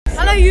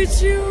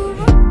YouTube.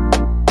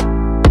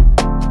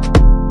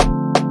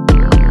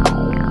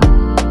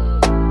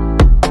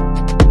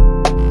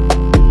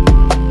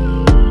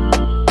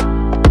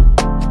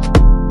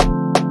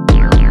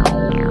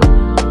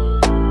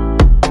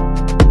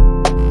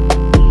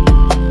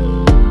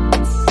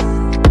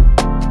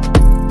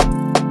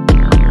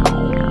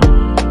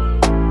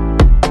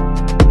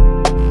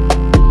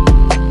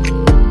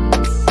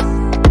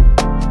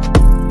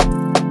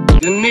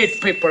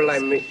 People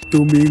like me.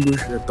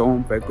 Domingos,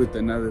 Don back with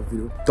another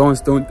video.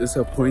 Dons don't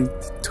disappoint.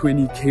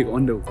 20k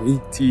on the way.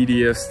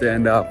 TDF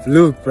stand up.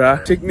 Look,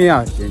 bruh, check me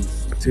out,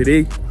 gents.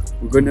 Today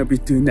we're gonna be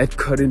doing that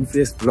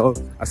Cottonfest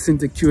vlog. I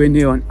sent a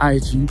Q&A on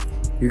IG.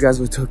 You guys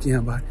were talking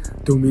about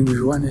Domingos.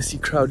 We wanna see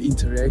crowd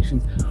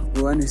interactions.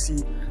 We wanna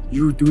see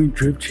you doing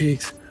drip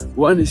checks. We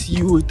wanna see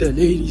you with the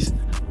ladies.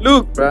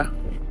 Look, bruh,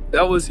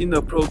 that was in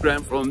the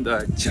program from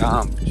the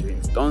jump,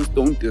 gents. Dons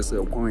don't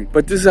disappoint.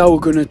 But this is how we're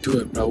gonna do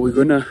it, bruh. We're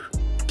gonna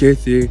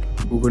get there,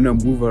 we're gonna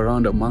move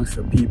around amongst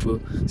the people,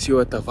 see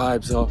what the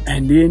vibes are,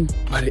 and then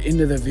by the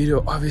end of the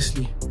video,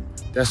 obviously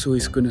that's where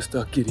it's gonna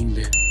start getting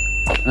there.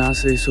 And I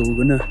say, so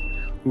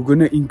we're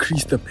gonna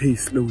increase the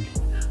pace slowly.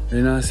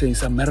 And I say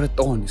it's a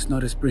marathon, it's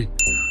not a sprint.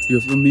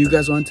 You feel me? You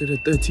guys wanted a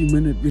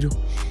 30-minute video.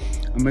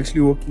 I'm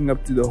actually walking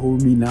up to the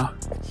homie now.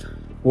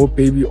 Oh,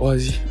 baby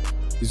Ozzy,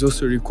 he's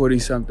also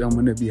recording something. I'm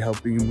gonna be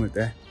helping him with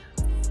that.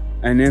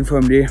 And then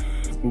from there,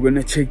 we're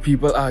gonna check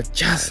people out.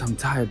 Just I'm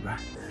tired, bro.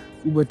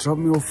 Uber dropped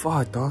me off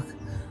far, dog.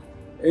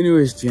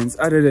 Anyways, gents,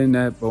 other than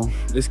that, bro,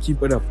 let's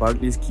keep it a buck,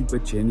 let's keep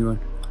it genuine.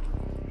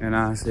 And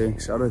I say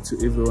shout out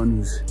to everyone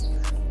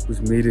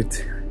who's made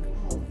it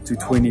to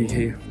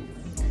 20k.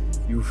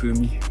 You feel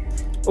me?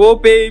 Oh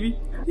baby,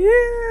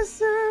 yes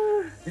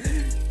sir.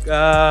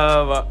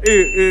 Come on.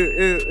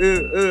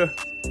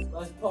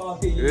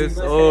 Yes,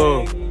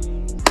 oh.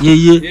 Yeah.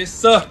 Yes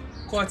sir.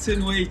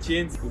 Cotton way,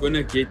 gents. We're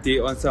gonna get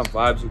there on some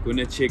vibes. We're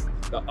gonna check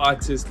the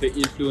artists, the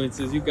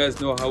influencers. You guys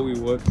know how we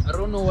work. I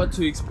don't know what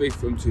to expect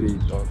from today,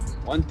 dog.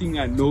 One thing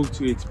I know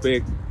to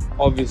expect,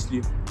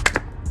 obviously,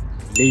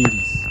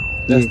 ladies.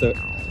 That's the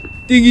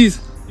thing is,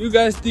 you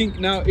guys think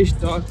now, ish,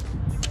 dog.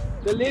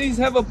 The ladies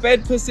have a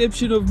bad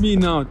perception of me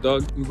now,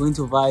 dog. You're going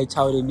to vibe,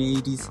 chow the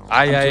ladies.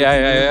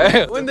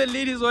 Aye. When the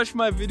ladies watch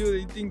my video,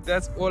 they think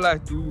that's all I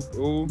do,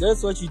 bro.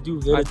 That's what you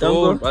do. I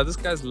don't, but this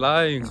guy's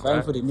lying.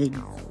 Fine for the ladies.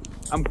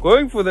 I'm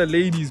going for the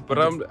ladies, but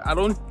I'm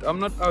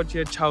not out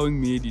here chowing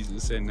ladies,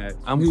 this and that.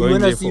 I'm going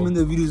there for. See him in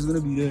the video, it's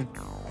gonna be there.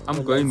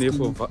 I'm going there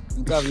for.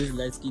 You can't use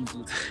light skin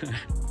too.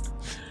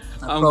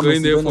 I'm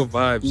going there for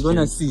vibes. You're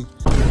gonna see.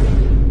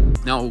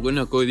 Now we're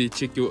gonna go there,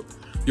 check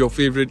your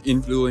favorite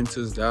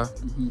influencers, dog.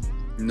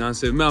 You know what I'm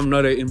saying? Man, I'm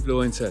not an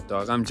influencer,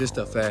 dog. I'm just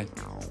a fan.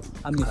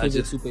 I'm your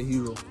favorite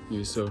superhero.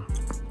 Yes, sir.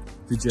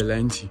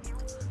 Vigilante.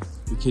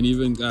 You can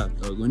even go,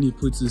 dog. When he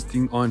puts his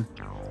thing on,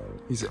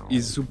 his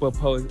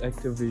superpowers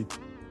activate.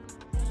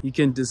 He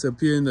can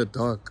disappear in the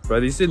dark. But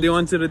they said they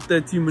wanted a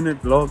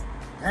 30-minute vlog.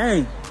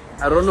 Hey,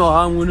 I don't know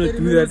how I'm gonna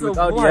do that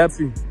without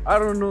yapping. I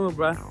don't know,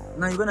 bruh.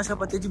 Now you're gonna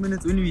shop at 30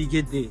 minutes when we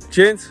get there.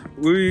 Gents,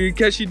 we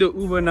catching the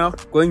Uber now.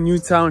 Going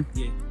Newtown.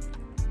 Yeah.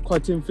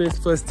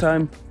 Cottonfest, first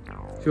time.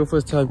 It's your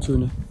first time too,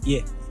 no? Yeah,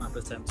 it's my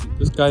first time too.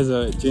 This guy's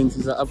gents,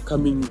 he's an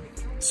upcoming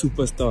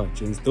superstar,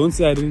 gents. Don't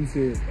say I didn't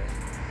say it.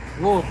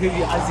 Whoa,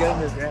 baby, I see on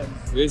the ground.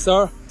 Yes,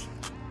 sir.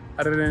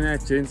 Other than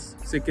that, gents,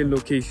 second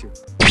location.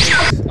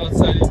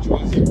 Outside in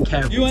Jersey.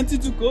 Cab. You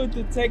wanted to go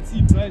to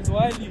taxi price.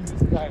 Why leave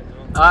this car?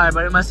 Alright,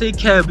 but I must say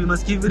cab. We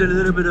must give it a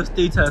little bit of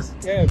status.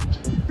 Cab.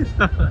 You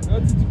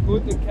wanted to go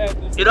to cab.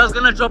 It was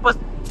gonna drop us.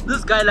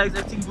 This guy likes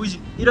acting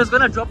bougie. It was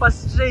gonna drop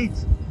us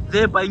straight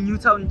there by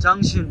Newtown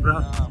Junction, bro.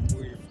 Last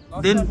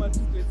time I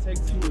took a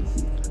taxi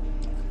was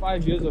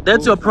 5 years ago.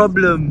 That's your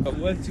problem. I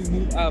want to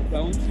move up.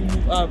 I want to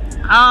move up.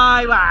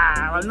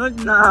 Not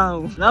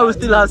now. Now we're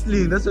still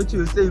hustling. That's what you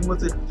were saying.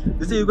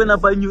 You say you're gonna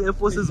buy new Air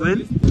Forces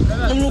when?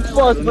 Don't look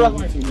fast, bro.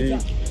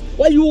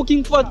 Why are you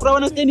walking fast, bro? I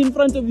wanna stand in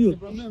front of you.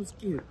 I'm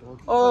scared,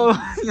 dog.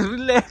 Oh,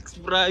 relax,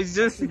 bro. It's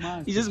just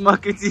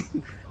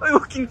marketing. Why are you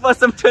walking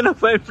fast? I'm trying to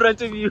buy in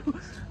front of you.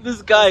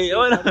 This guy. I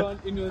don't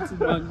want anyone to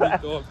run me,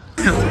 dog.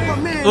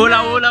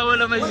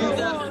 Hola, my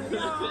sister.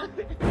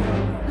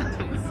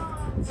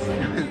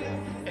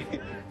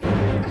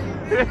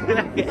 You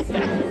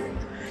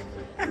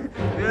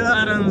know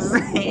what I'm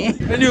saying?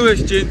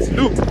 Anyways, gents,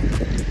 look,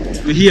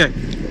 we're here,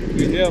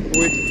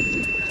 boy.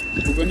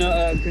 We're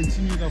gonna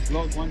continue the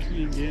vlog once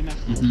we're in there.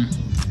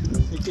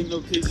 Second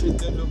location,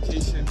 third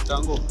location,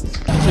 Tango.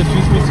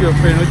 Introduce me to your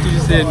friend. What did you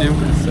say your name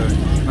was? Sorry.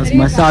 That's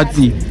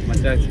Masati.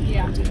 Masati.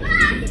 Yeah.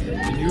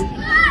 And you?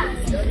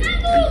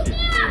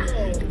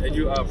 And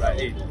you are, right?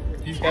 Hey,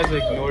 these guys are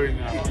ignoring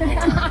me.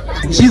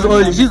 She's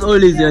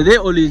always there. They're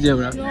always there,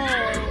 bro.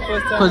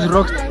 Because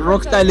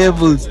rockstar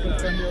levels.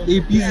 They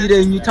busy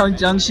there in Newtown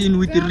Junction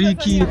with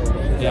Ricky.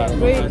 Yeah,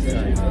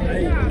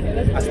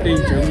 I stay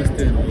in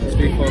Germiston.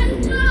 Stay far from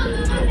me.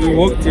 We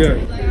walked here.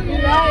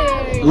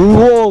 We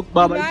walk,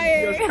 Baba.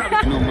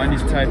 know,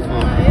 money's tight for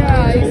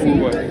yeah,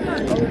 Uber.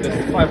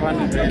 That's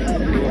 500 rand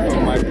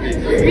from my place.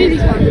 Really?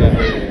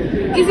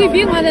 Is he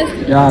being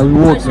honest? Yeah, we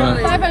walk, man.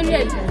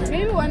 500.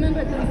 Maybe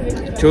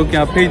 100. Joking,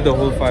 I paid the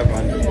whole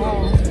 500.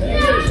 Wow.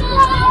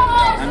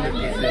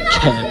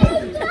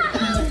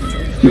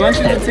 100%. You want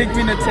me to take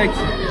me in a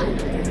taxi?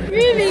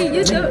 Really?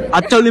 You do?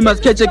 I told him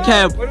I'd catch a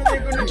cab.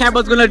 Cab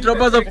was gonna drop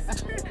us off.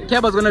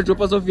 Cab was gonna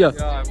drop us off here.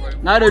 Yeah, bro.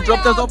 Now they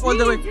dropped us off all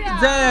the way.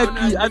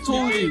 Exactly, I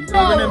told you.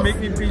 They're gonna make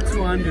me pay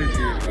 200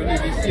 here. Gonna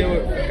be see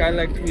a guy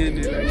like me and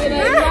like,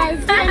 Yeah,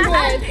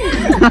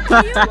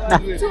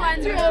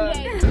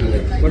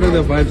 200. what are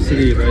the vibes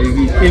today, right?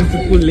 We came to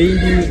pull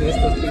ladies or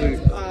stuff today.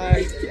 I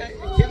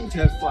came to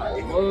have fun.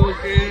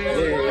 Okay.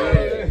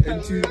 Yeah.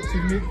 And to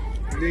meet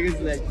niggas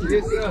like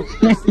this.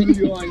 I see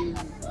you on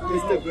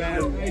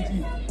Instagram, IG,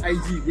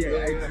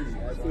 yeah, IG.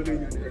 I follow you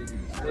on IG.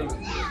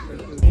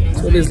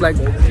 So there's like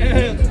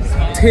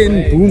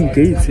 10 boom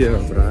gates here,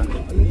 bruh.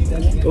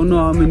 Don't know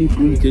how many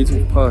boom gates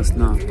we've passed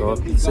now,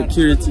 dog.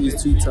 Security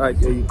is too tight,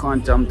 yo. You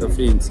can't jump the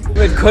fence.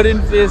 We're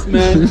Cottonfest,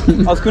 man.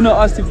 I was gonna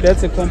ask if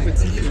that's a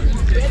competition.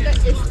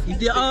 If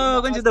they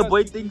are going to the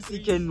boy thinks he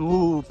can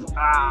move.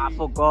 Ah, I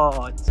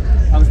forgot.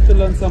 I'm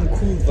still on some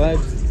cool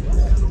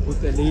vibes with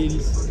the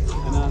ladies,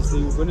 and I'm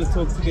saying we're gonna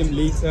talk to them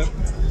later.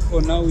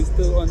 For now, we're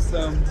still on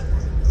some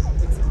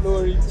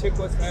exploring, check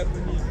what's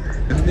happening,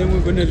 and then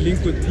we're gonna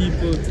link with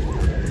people.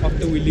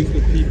 After we link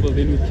with people,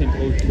 then we can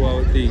go to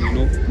our thing, you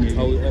know,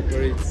 how it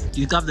operates.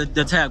 You got the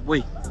tag,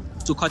 boy,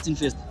 to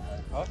Cottonfest.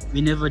 Huh?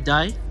 We never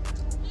die.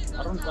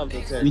 I don't have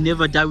the tag. We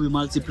never die, we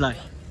multiply.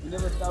 We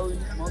never die, we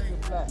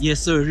multiply.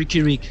 Yes, sir,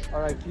 Ricky Rick.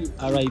 R.I.P.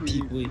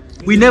 R.I.P. boy.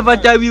 We never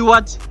die, we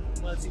what?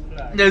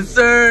 Multiply. Yes,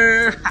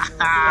 sir.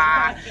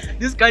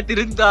 This guy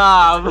didn't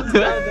die.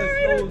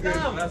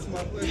 That's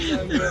my first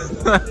time, man.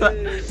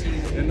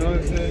 You know what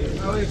I'm saying?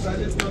 How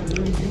excited to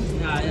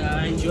Yeah,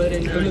 I enjoyed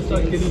it. gonna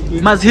start getting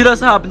good. Must hit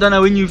us up, then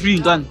when you free,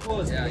 done.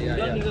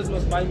 Yeah. Niggas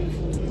must buy me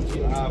food.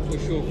 For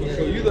sure.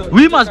 You the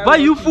We must buy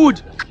you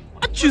food.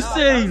 What you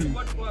saying?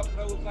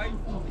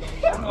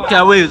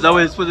 Okay,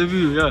 wait for the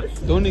view, yeah.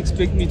 Don't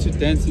expect me to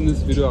dance in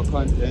this video, I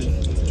can't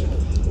dance.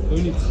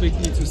 Don't expect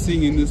me to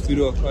sing in this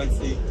video, I can't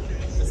sing.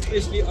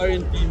 Especially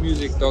R&B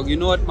music, dog. You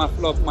know what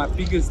my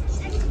biggest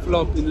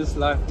flop in this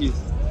life is?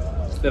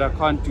 That I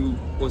can't do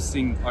or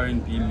sing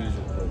R&B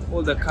music.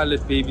 All the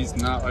colored babies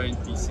now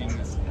R&B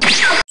singers.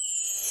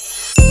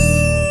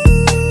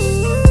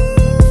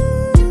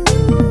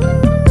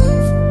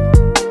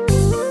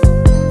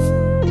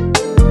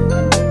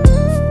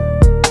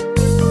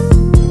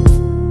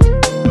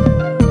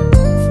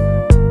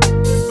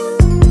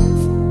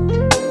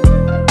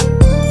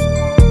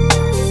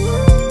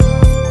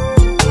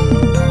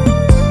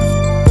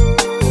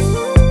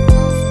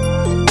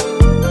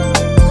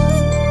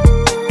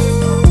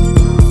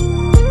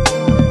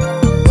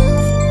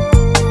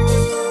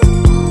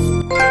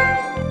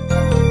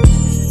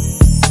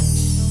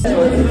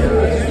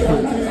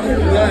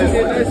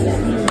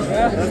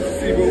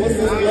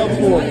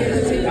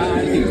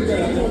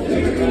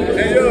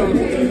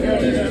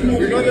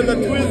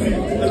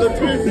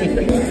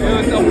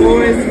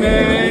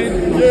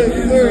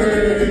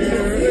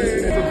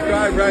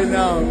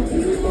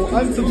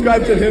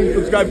 Unsubscribe to him,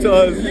 subscribe to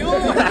us.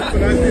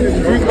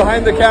 Who's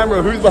behind the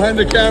camera? Who's behind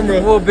the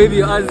camera? Oh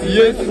baby, us.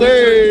 Yes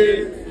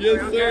sir.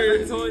 Yes sir.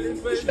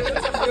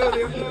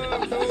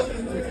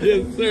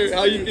 Yes sir.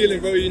 How you feeling,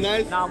 bro? You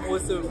nice? Nah, I'm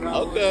awesome, bro.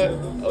 Okay.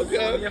 For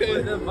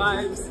the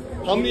vibes.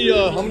 How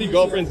many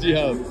girlfriends do you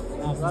have?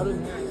 Nah, bro, I don't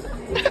know.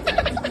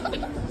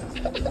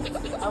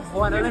 I've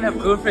one. I don't have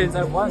girlfriends.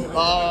 I've one. If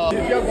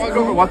you have one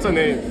girlfriend, what's her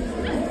name?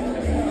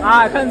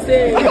 I can't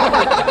say.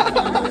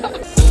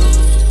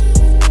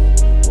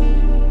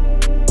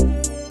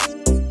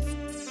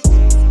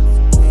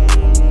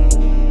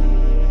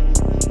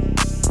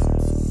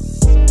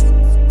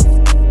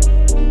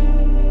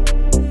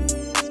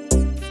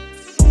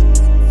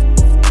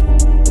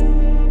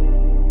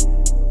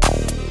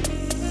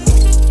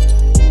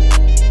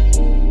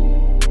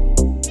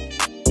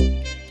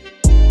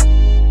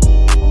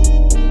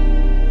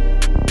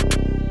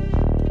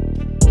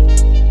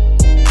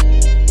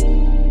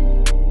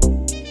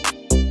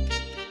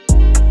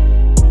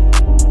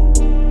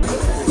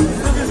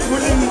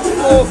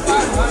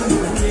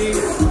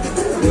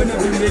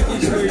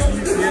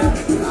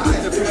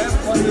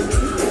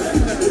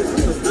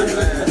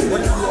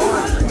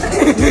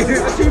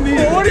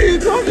 What are you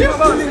talking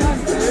about?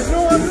 No,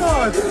 I'm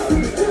not.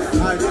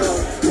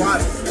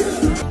 What?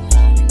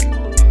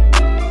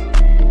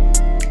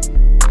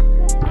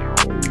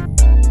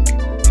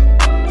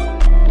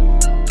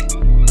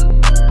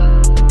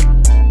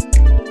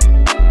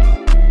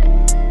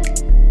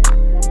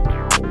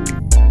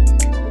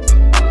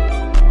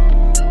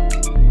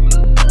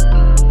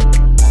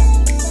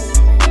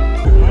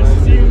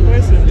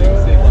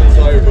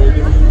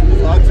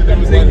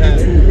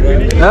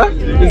 Huh?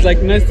 It's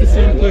like nice to see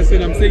you in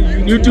person. I'm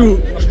saying you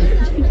too.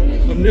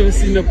 I've never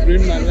seen a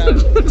brain in my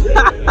life.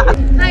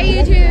 Hi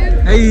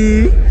YouTube.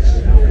 Hey. I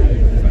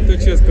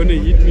thought she was gonna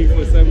hit me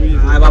for some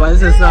reason. Baba,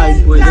 this is a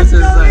sign, boy. This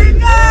is a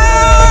sign.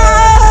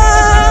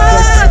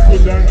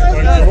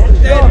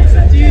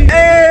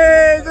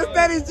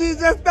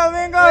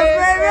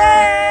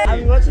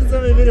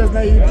 videos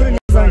now, you're putting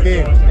this on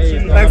game.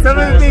 Like some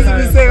of the things you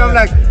be saying, I'm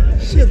like,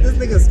 shit, this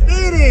nigga's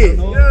speedy. You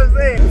know what I'm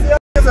saying? See how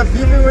guys are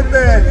beefing with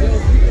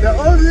the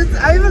old youth.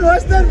 I even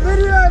watched that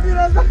video. I mean,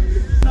 I was like,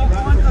 I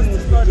want us to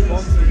start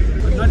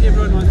boxing, but not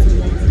everyone wants to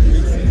box.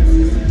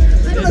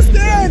 people are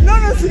scared. No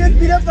one's gonna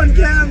beat up on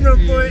camera,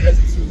 boy.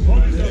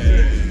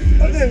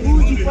 Okay, who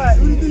would you fight?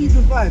 Who do you think you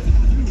can fight?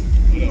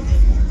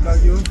 No,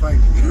 you won't fight.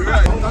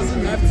 It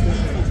doesn't have to.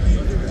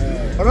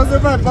 But also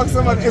if I box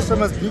someone extra, I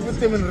must be with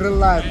them in real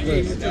life.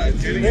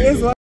 There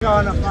is one I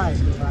wanna fight.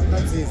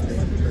 That's it.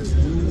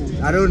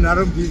 I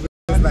don't beat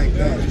with like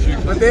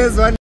that. But there's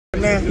one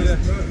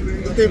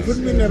if they put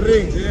me in a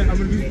ring, I'm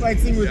gonna be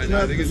fighting with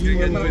her.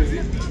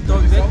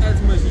 Don't bet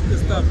as much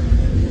stuff.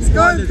 It's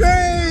going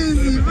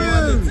crazy,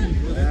 man.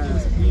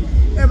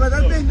 Yeah, but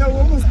that thing, I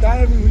almost die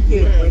every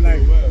weekend. Bro.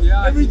 Like,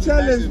 every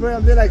challenge, bro,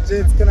 I'm there like,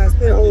 Jets, can I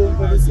stay home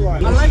for this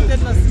one? I like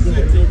that last season.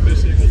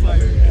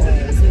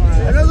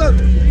 And also,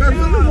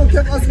 people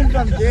kept asking if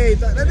I'm gay.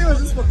 That thing was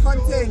just for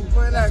content,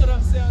 bro. Like, That's what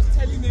I'm saying. I was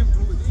telling them,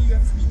 bro, you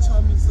have to be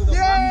charming so the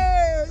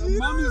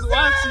mom is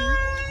watching.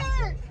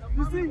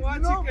 You see,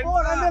 no,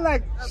 and they're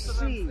like,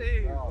 shit.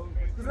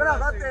 Because when I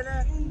got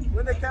there,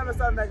 when the camera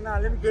started, I'm like, nah,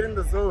 let me get in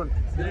the zone.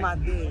 Do my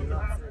thing, you know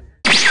what I'm saying?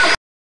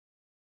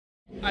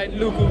 Alright,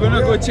 look, we're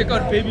gonna go check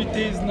out Baby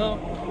Days now.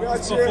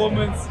 His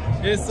performance.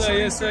 Yes, sir,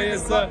 yes, sir,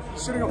 yes, sir.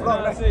 Shooting a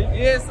vlog, that's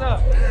yes, sir.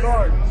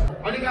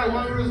 Only got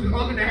one rule, we're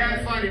open to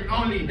have fun and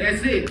only,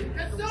 that's it.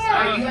 Yes, sir.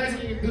 You guys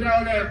can do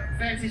all that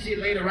fancy shit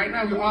later. Right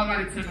now, we all got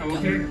a tempo,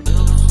 okay?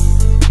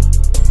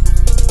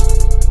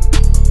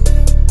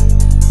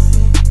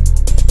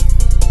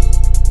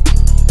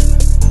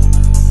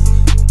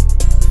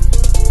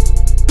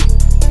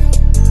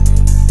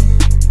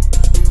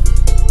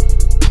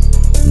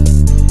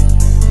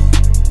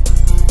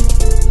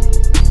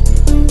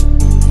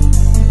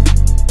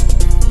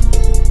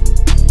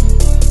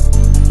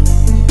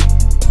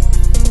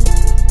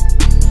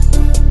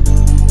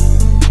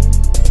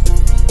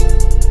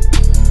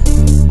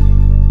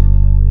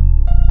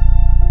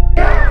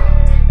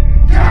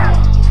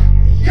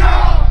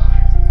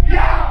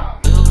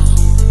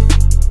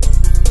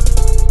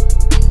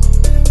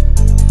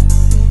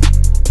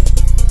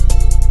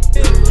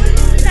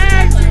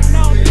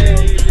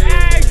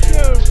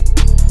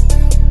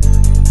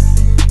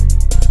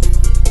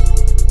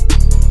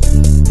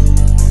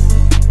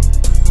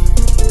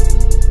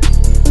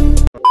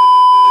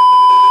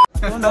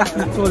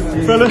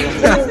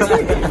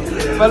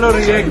 Fellow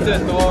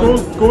reacted.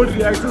 Gold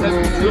reaction. We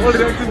all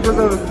reacted because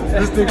of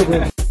this thing, bro.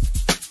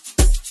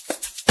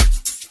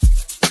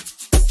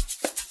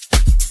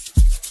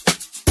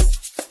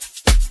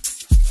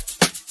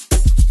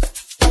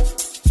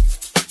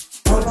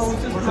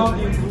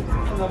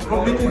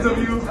 Public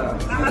interview.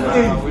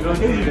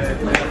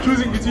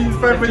 Choosing between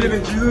 5 million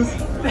and Jesus.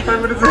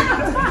 5 minutes.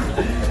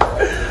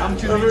 I'm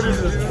choosing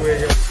Jesus.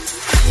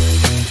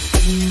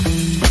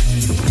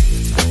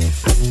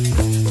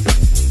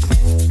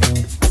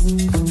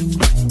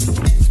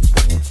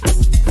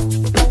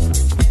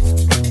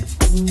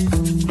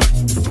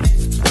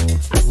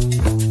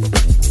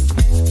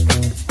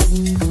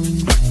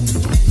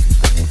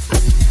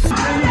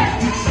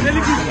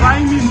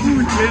 Buying me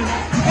food, man.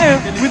 Hey,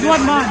 with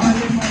what man?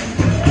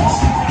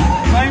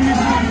 Buying me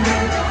food.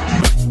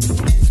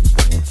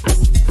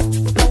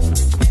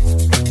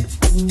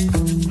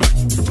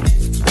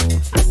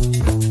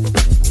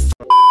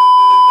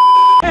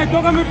 Hey,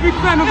 dog, I'm a big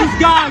fan of this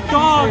guy,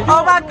 dog.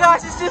 Oh my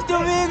gosh, it's just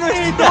Domingos.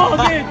 Hey, dog,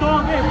 hey.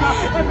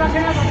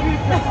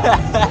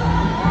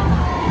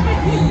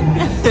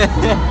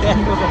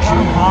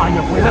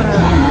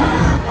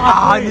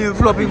 Ah, you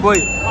flopping boy.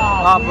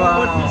 Ah,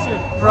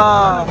 bro.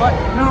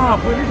 No,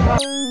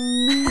 police.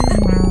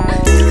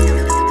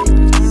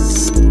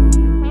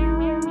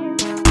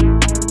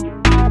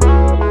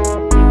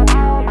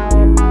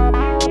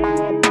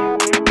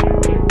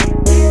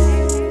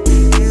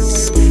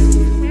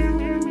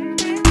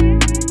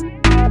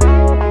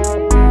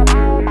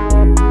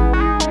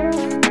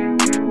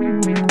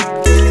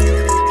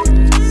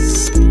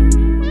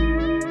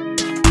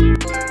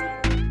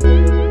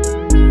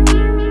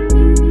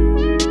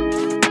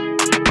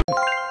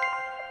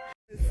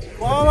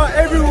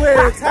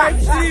 Everywhere, type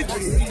shit.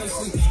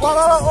 All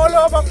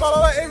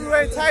over,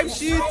 everywhere, type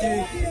shit.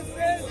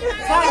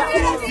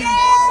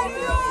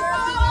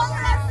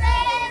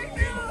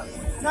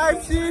 Type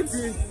shit.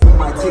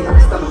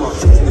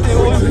 They're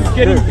always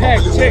getting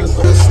packed, check.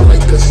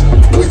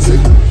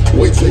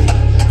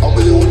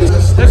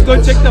 Let's go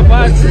check the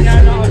bus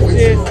now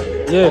upstairs.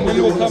 Yeah. And then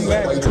we'll come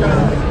back.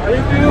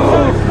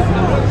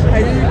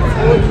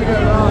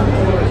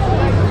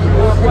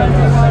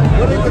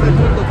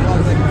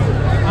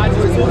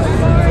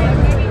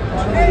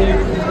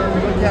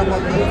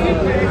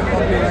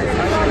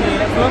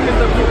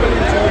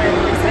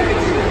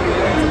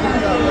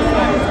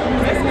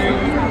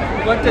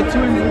 Got the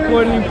tunes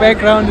recording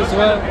background as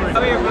well.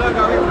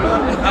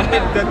 I'm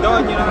with the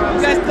dog, you know.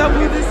 You guys tell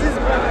me this is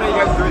what you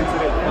guys doing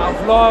today. Our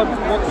vlog,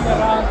 walking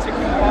around,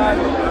 checking fun.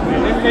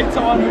 Then later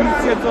on when it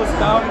settles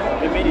down,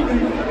 they made it.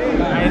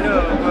 I know.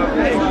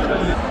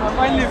 I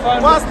finally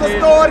found What's the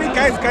story?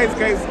 Guys.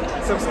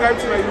 Subscribe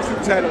to my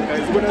YouTube channel,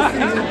 guys. You're gonna see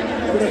him.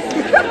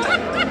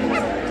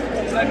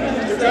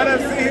 You're gonna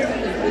see him.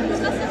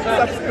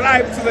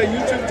 Subscribe to the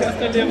YouTube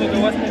channel.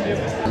 What's the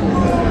level?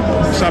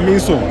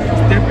 Shamiso.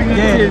 Stepping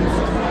again.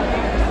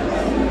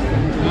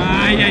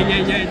 Yeah.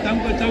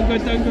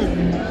 Tango.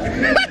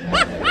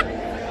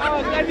 Oh,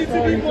 I need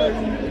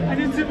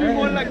to be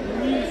more like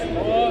me.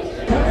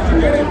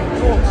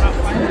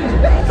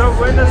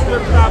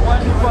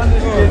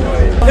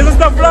 This is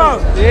the vlog.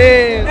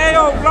 Yeah. Hey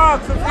yo, vlog.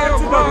 Subscribe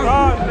to the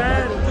vlog,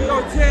 man. Do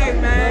your thing,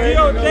 man. Do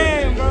your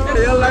thing, bro.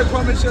 Hey, like,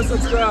 comment, share,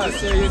 subscribe.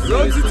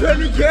 Road to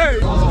 20K.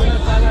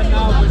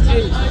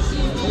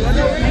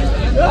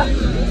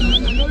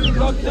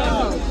 Locked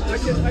down. I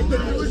can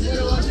do it.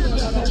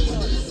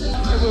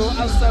 We were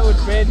outside with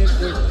Brandon.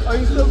 Are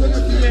you still going to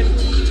see it?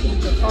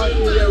 Oh,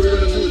 yeah, we're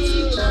going to do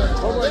it.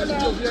 Oh, man,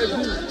 it's a VIP.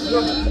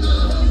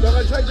 Look, I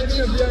tried getting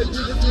a VIP.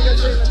 This nigga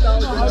saying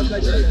 1,000. I was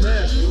like, hey,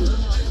 man.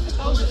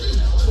 1,000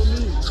 for me.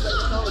 It's like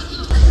 1,000.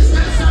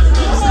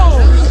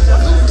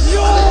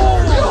 Yo!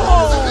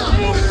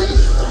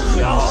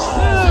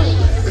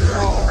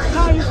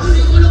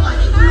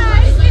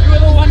 You were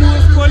the one who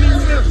was calling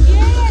him.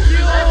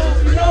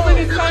 You know how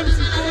many times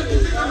you called him?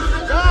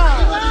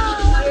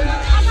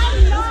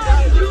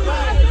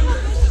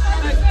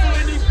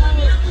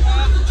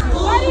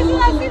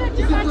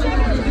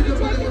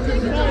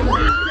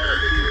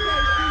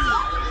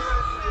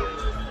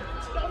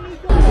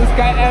 This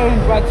guy Aaron,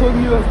 but I told me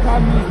he was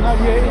coming, he's not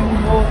here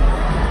anymore.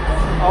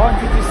 I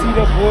wanted to see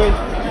the boy.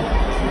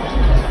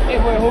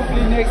 Anyway,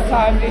 hopefully next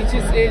time,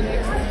 HSA,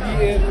 next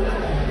year.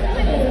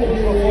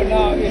 But for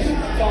now, it's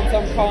on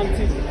some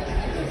county.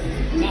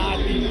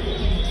 Nali.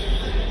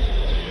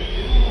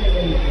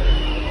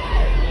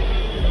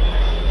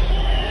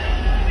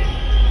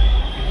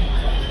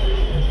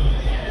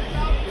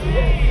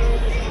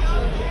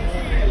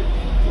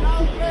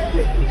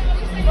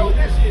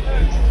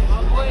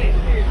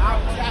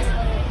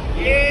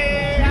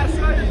 Yeah,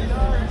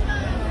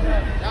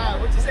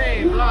 what you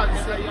say, vlogs,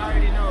 so you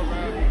already know, bro.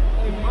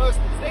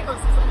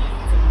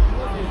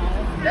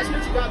 That's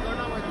what you got going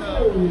on with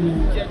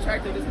the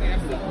tractor, this thing, I'm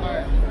still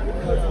hard.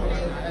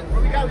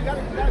 We got to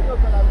go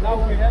for that. Now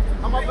we have to.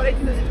 I'm up for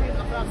 18 the street,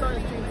 I'm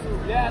starting the street too.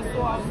 Yeah,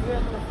 so I'm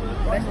there.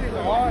 That shit is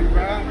hard,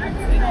 bro. I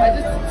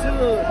just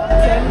chill.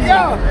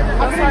 Yeah,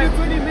 I'm gonna do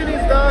 20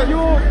 minutes, dog.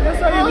 That's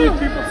why you need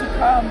people to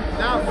come.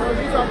 Nah, bro,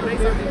 you don't play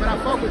something, but I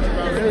fuck with you,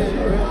 bro.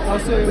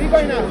 Also, where you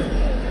going now?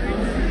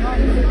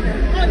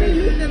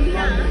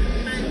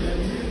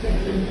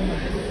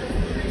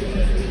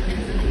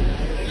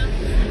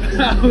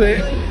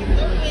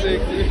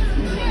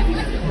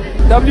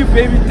 W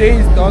baby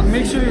days, dog.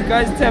 Make sure you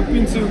guys tap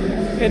into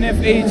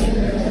NFH.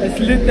 It's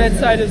lit that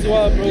side as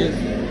well, bro.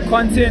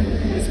 Content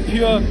is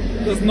pure.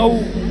 There's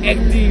no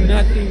acting,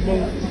 nothing,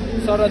 bro.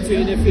 Shout out to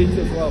NFH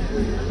as well, bro.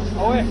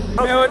 Away.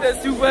 Yo, the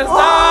superstar.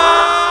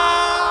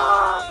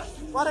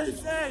 What did he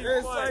say?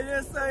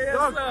 Yes, sir.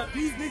 Dog,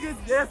 these niggas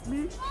left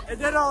me, and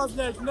then I was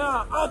like,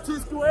 nah,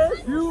 artist way.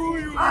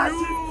 You.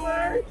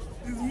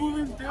 He's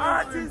moving through.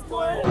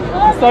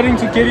 I'm starting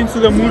to get into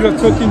the mood of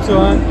talking to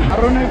her. I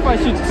don't know if I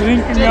should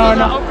drink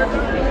now.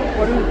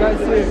 What do you guys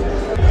say?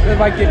 If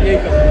I get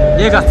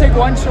Jaeger. Just take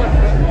one shot.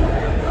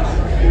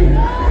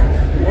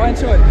 One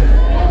shot.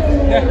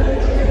 Yeah.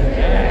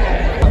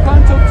 I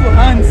can't talk to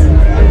Hans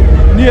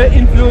near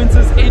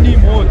influencers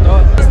anymore,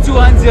 dog. There's two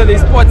Hans here, they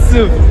spot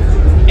Siv.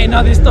 And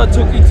now they start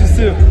talking to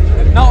Siv.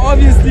 Now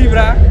obviously,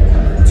 bruh,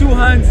 two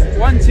Hans,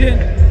 110,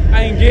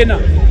 I ain't getting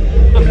her.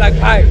 I'm like,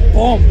 hi,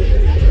 boom.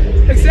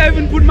 Except I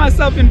even put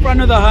myself in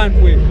front of the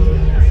hand, wait.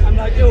 I'm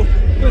like, yo,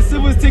 because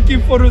Siv was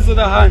taking photos of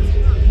the hand.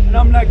 And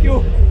I'm like,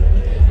 yo,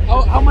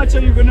 how much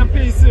are you gonna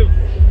pay Siv?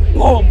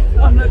 Boom.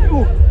 I'm like,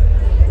 yo.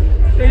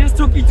 They're just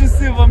talking to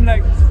Siv. I'm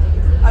like,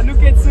 I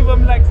look at Siv,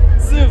 I'm like,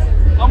 Siv,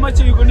 how much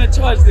are you gonna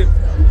charge them?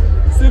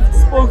 Siv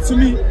spoke to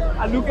me.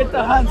 I look at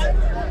the hands.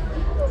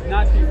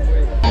 Nothing.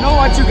 You know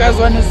what you guys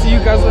wanna see? You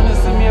guys wanna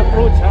see me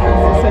approach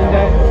Hans and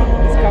that.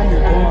 It's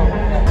coming.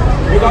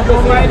 We got the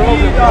same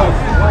problem.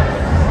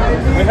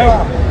 We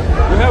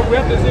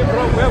have the same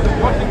problem. We have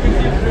Washington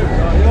DC trip.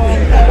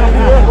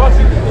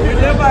 You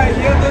never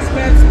hear this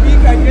man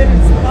speak, I get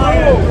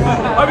inspired.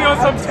 I mean on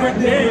some squid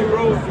game,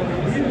 bro.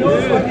 He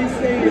knows what he's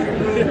saying.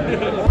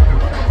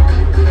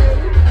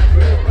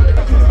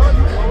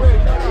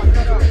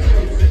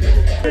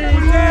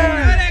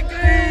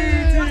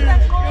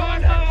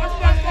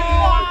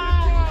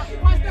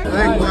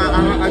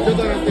 I just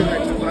don't understand,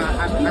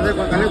 I like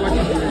what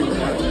you're doing.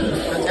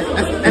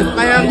 As I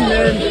am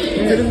man,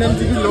 getting them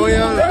to be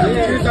loyal, live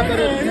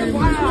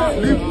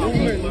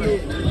movement.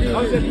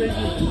 How's that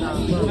making?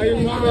 Are you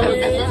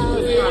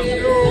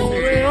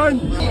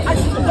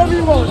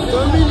Domingos!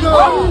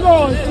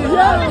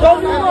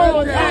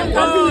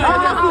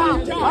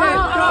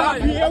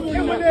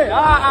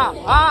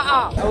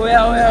 Away.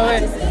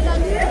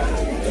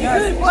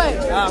 Good boy.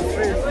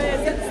 Free.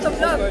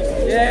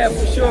 Yeah,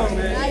 for sure,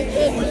 man.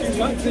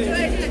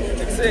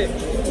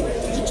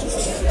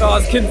 I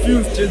was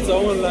confused, Jins, I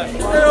won't lie.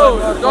 Yo,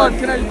 God,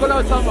 can I call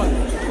out someone?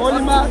 Call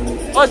him out.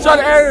 Oh, John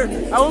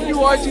Aaron, I won't be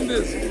watching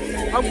this.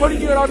 I'm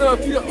calling you out on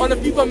a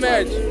FIFA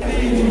match.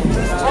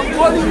 I'm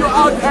calling you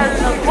out,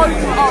 Aaron. I'm calling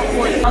you out,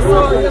 boy. I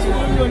saw you just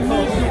putting your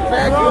knees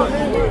back.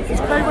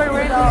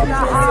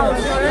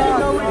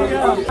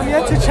 I'm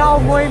here to chow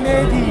Moy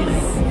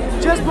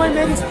Medies. Just Moy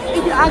Medies.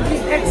 If you ugly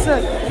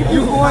exit, if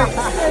you boy.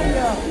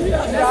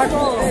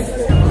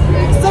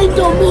 Saint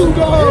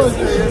Domingos!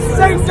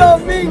 Saint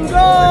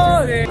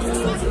Domingos!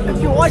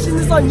 If you're watching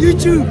this on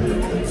YouTube,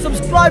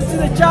 subscribe to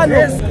the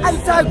channel.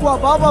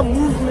 Anti-Guababa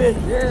movement.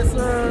 Yes,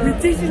 sir. We're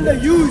teaching the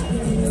youth.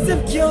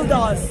 Sip killed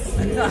us.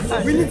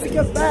 We need to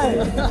get back.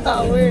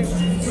 Wait.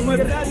 Too much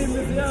that in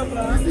this year,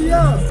 bro. This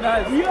year.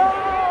 Nice. Yo!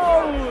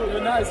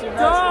 You're nice, you're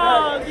nice.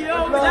 Dog, yo,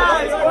 we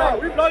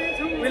live. We vlogging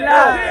too. We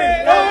live.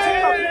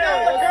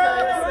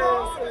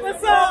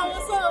 What's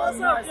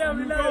up? Yeah,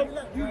 we live.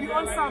 You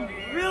on some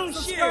real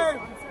shit.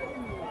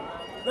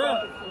 Bro,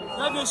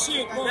 love your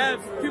shit, bro.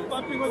 Keep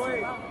bumping us.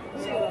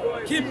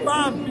 Keep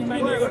bumping, my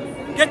nigga.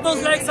 Get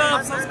those likes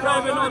up,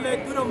 subscribe and all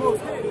that. Do the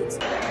most.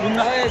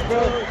 Nice,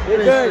 bro.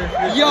 We're good.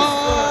 Yo,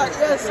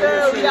 yes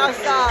sir, we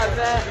outside,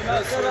 man.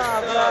 Shut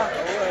up, bro.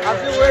 I've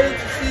been waiting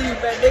to see you,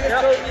 man. Niggas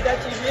told me that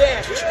you here.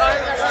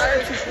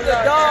 The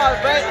dog,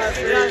 right?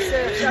 You know what I'm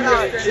saying? Shut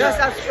up. Just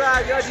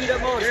subscribe, y'all do the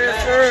most, man. Yes,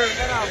 sir.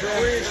 Shut up, bro.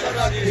 Shut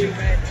up to you,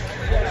 man.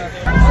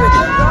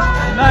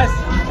 Nice.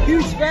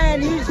 Huge fan,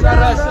 bro.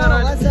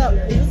 What's up?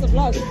 Is this a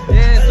vlog?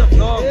 Yeah, it's a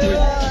vlog, boy.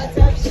 Yeah,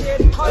 type shit.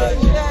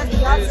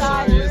 Cottonfest,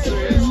 outside.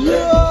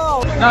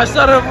 Yo! Now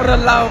shout out for the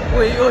loud,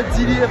 boy. Yo,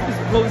 GDF is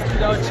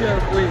posted out here,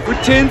 boy.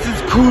 With tents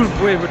it's cool,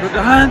 boy, but with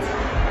the hands,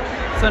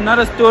 it's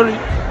another story.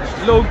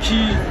 Low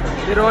key,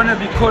 they don't wanna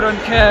be caught on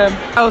cam.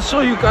 I'll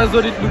show you guys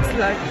what it looks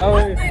like. Oh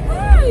my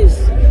gosh!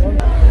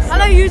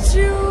 Hello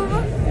YouTube!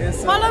 Yes,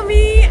 sir. Follow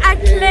me at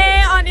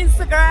Claire on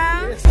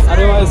Instagram.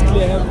 Otherwise,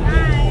 clear.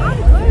 I'm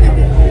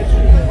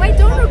good. Wait,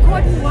 don't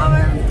record me while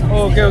I'm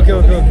talking.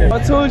 Okay. I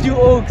told you,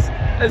 Oaks,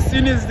 as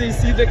soon as they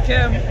see the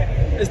cam,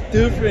 it's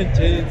different,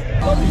 James.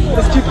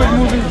 Let's keep it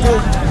moving, bro.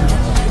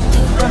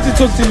 Got to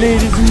talk to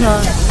ladies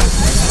now.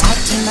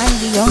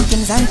 Mali yonke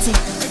mzansi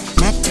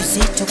nathi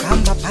sithu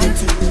khamba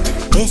phansi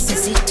bese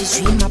sithi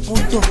shwima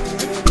puto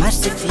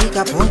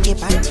masifika bonke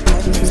bathi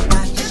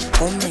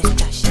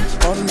komestash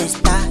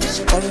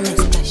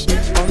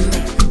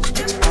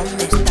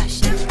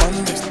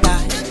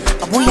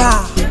abuya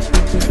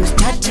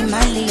sithathi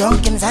mali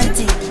yonke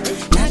mzansi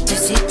nathi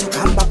sithu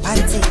khamba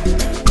phansi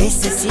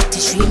bese sithi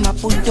shwima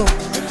puto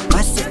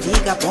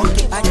masifika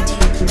bonke bathi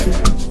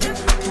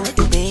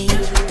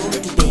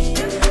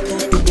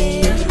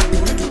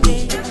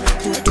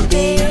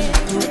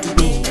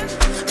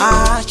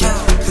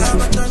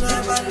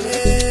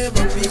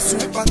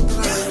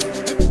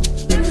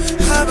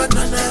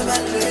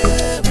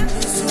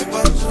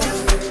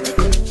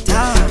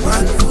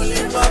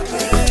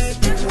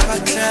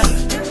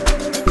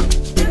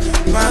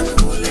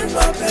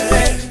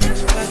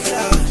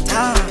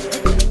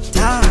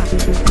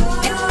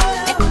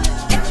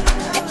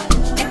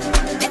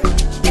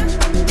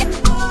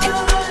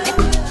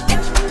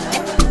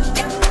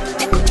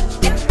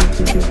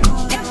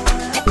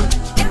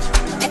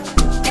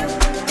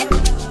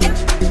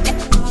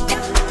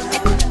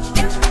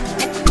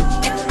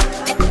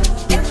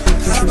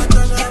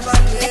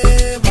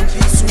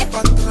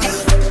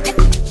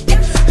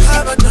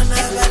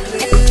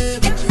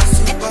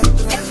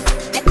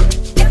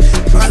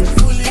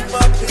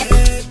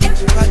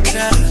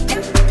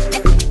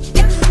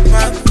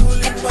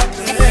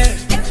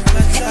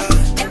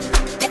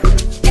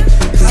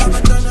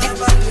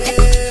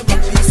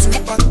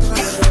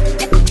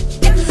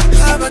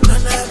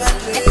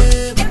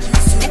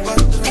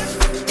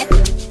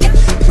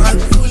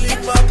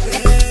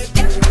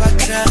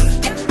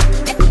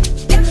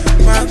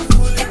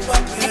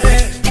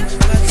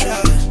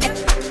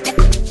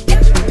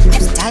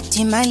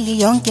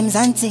Mali yonke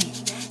mzansi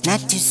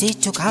nathi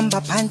sithu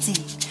khamba phansi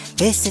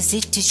bese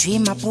sithi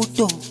shwima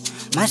puto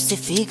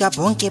masifika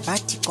bonke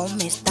bathi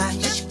komestash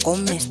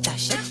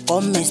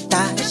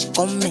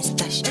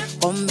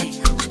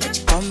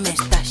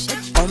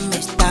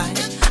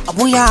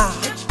abuya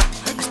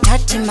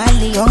asithathi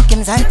mali yonke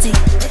mzansi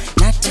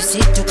nathi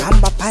sithu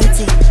khamba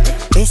phansi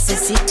bese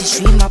sithi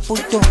shwima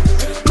puto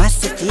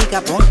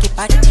masifika bonke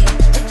bathi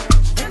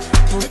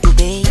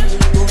tutube.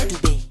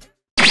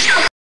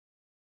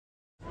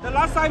 The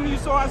last time you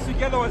saw us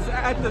together was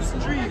at the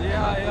street.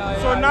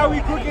 Yeah. So now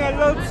we're cooking a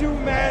little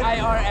two-man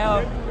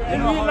IRL.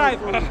 in real life.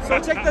 So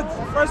check the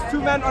first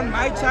two-man on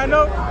my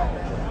channel.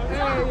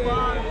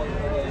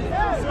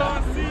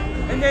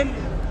 And then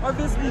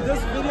obviously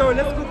this video,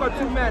 let's cook a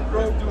two-man,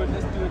 bro. Let's do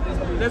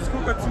it. Let's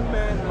cook a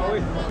two-man.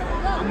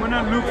 I'm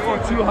gonna look for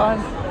 2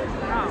 hands,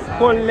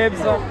 pull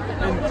legs up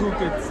and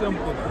cook it.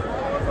 Simple.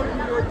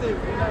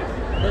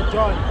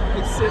 John.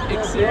 Exit.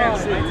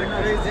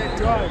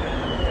 John.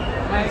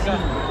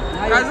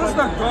 Guys, it's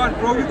not God,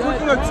 bro. We're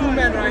cooking a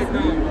two-man right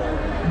now.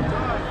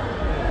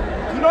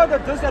 know the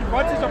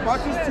disadvantage about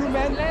this too,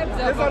 man?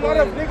 There's a lot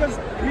of niggas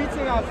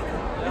beating us.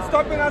 It's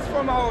stopping us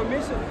from our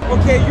mission.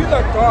 Okay, you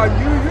the dog.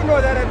 You know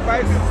that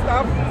advice and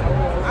stuff.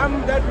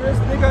 I'm that Rizz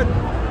nigga.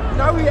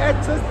 Now we at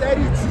just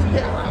daddy.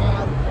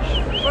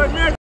 But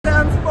next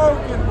I'm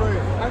smoking, bro.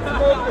 I'm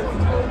smoking.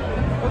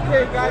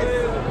 Okay, guys.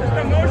 It's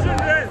the motion,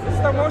 Rizz. It's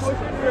the motion,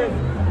 Rizz.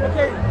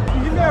 Okay,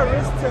 give me a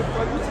Rizz tip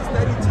for you to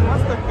study.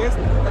 What's the best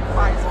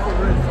advice for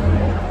Rizz?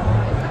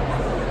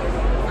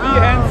 Be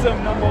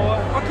handsome, number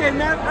one. Okay,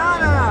 man.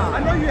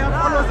 I know you have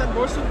followers and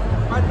motion,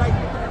 but like,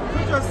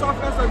 put yourself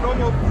as a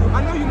normal boo.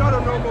 I know you're not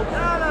a normal boo.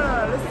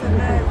 No. Listen,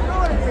 man. You know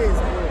what it is,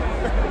 bro.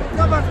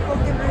 Come on,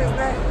 fucking Rizz,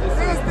 man. The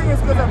biggest thing is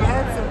because I'm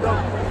handsome, bro.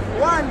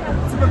 One,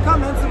 to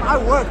become handsome, I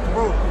work,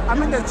 bro.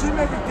 I'm in the gym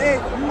every day.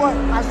 Boy,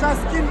 I shot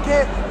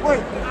skincare. Boy,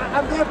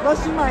 I'm there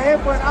brushing my hair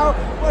for an hour.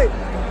 Boy,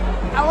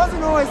 I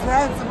wasn't always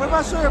handsome. But if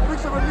I show you a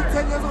picture of me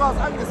 10 years ago, I was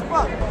ugly as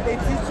fuck. They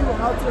teach you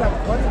how to like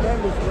body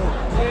language, bro.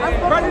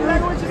 Body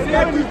language is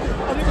heavy.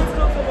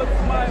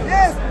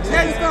 Yes,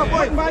 Jay, stop,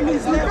 boy. You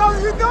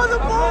know the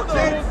ball,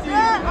 Jay.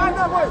 Yeah, I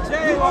know, boy.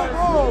 Jay,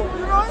 bro.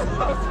 You know it?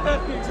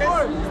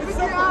 Boy, it's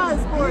the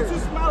eyes, boy. You need to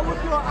smile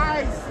with your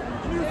eyes.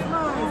 You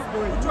smile,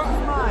 boy. With your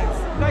eyes.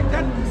 Like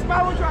that.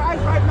 Smile with your eyes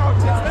right now,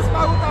 Jay. Let's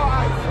smile with our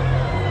eyes.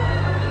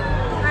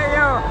 Hey,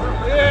 yo.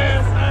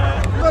 Yes,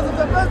 because if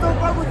the best don't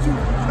fuck with you,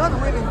 you're not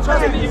winning.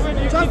 Trust me. You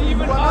can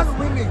even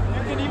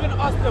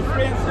ask the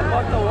friends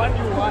about the one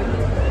you want.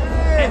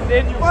 Yeah. And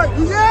then you...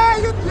 Yeah,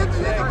 you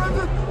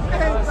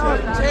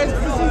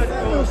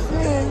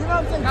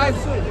guys,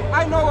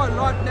 I know a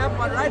lot now,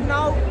 but right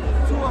now,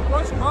 to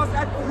approach girls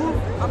at proof,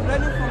 I'm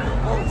learning from the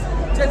goals.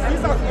 Just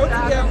these are going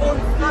to their own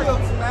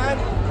fields, man.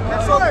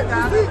 So,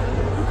 you see,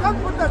 you can't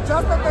put the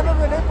just at the end of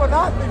the name for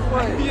nothing,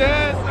 boy.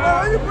 Yes,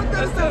 you put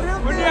that as the real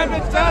thing. When you have the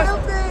just,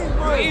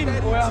 boy,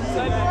 I'm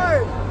telling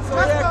you. So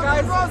yeah,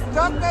 guys,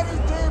 just that is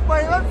J,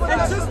 boy.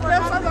 It's just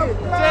left on the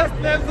block. Just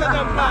left on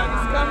the block.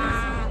 It's coming.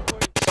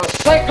 So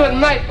say good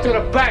night to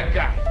the bad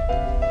guy.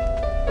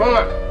 Come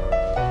on.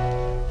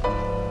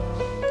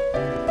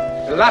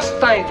 The last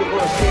time you're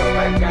going to see a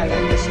bad guy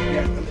like this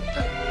again.